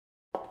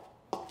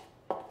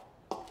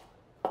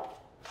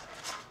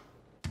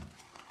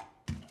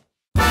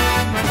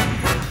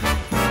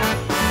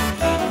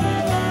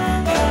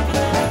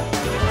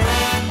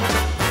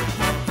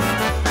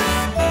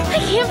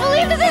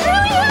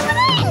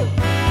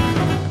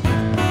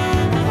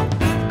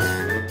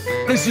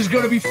This is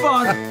gonna be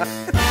fun.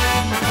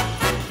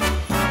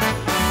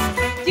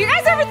 Do you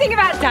guys ever think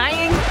about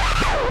dying?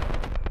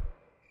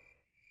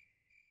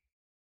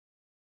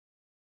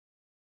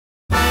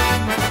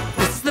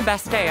 This is the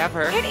best day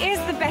ever. It is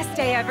the best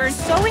day ever, and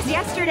so is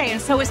yesterday,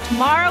 and so is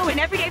tomorrow, and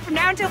every day from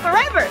now until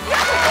forever.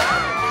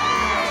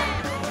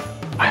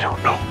 I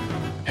don't know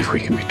if we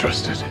can be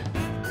trusted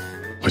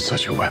with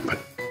such a weapon.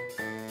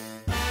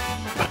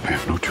 But we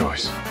have no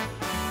choice.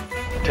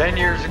 10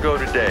 years ago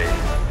today,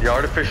 the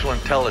artificial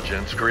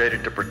intelligence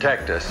created to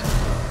protect us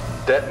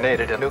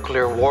detonated a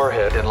nuclear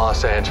warhead in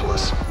Los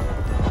Angeles.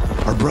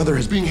 Our brother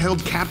is being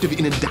held captive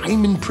in a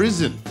diamond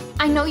prison.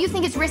 I know you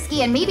think it's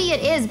risky, and maybe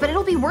it is, but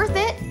it'll be worth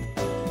it.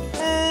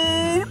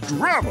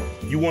 Drama.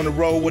 You want to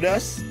roll with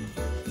us?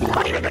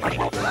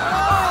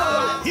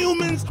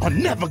 Humans are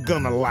never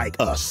gonna like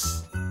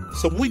us.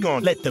 So we're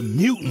gonna let the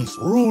mutants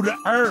rule the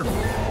earth.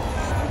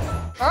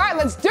 All right,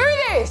 let's do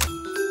this!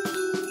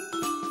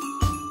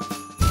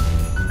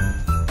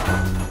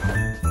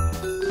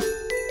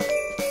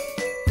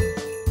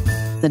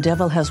 The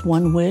devil has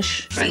one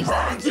wish. To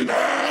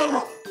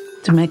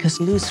make us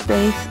lose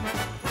faith.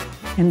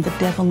 And the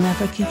devil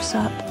never gives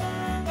up.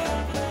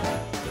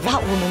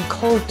 That woman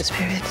called the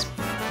spirits.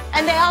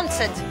 And they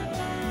answered.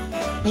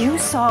 You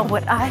saw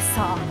what I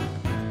saw.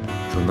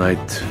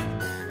 Tonight,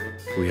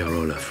 we are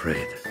all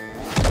afraid.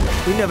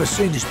 We've never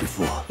seen this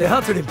before. They're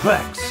hunted in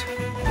packs.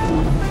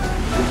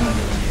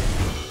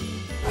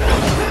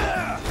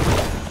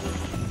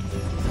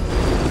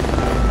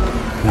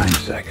 9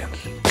 seconds.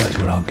 That's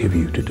what I'll give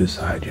you to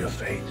decide your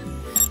fate.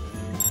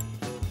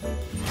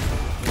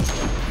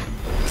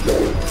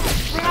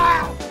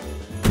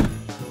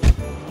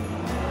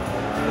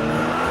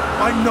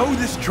 I know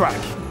this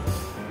track.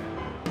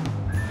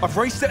 I've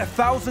raced it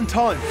 1,000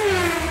 times.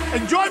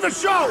 Enjoy the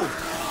show!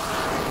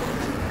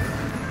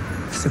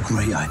 It's a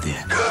great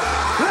idea.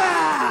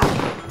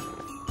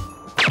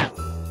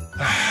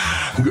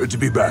 Good to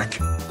be back.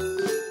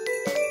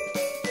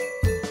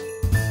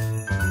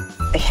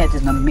 They had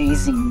an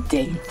amazing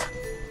date.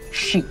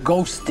 She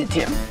ghosted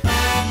him.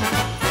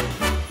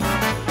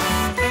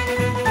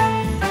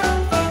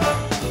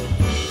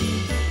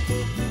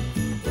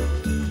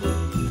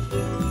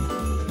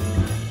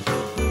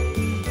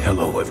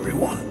 Hello,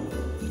 everyone.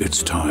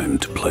 It's time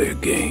to play a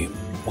game.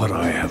 What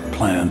I have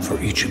planned for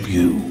each of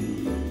you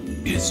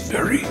is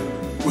very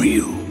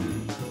real.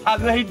 I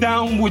lay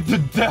down with the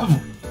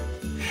devil,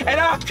 and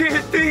I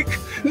can't think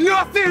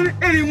nothing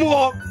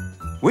anymore.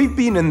 We've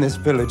been in this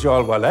village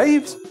all our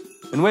lives,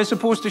 and we're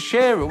supposed to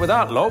share it with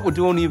that lot who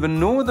don't even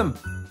know them.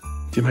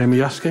 Do you mind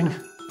me asking?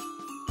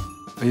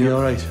 Are you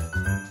all right?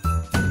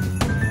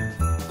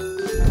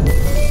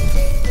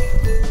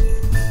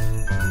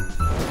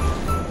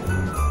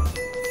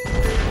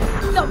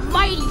 The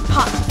mighty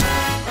pup.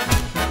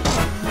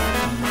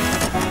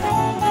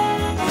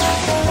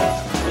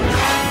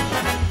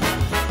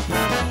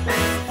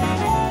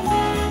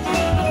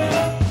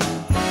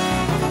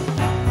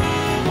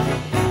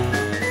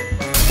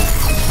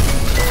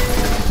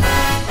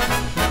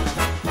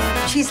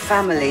 She's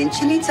family and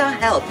she needs our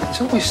help.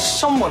 There's always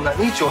someone that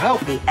needs your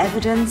help. The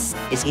evidence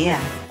is here.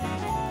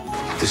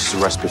 This is a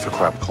recipe for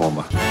crab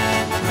korma.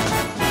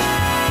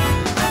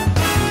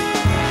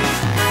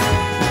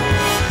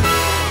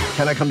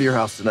 Can I come to your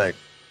house tonight?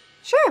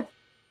 Sure.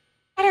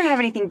 I don't have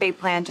anything big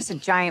planned, just a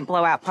giant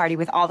blowout party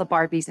with all the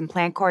Barbies and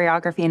planned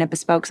choreography and a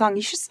bespoke song.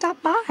 You should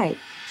stop by.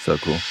 So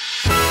cool.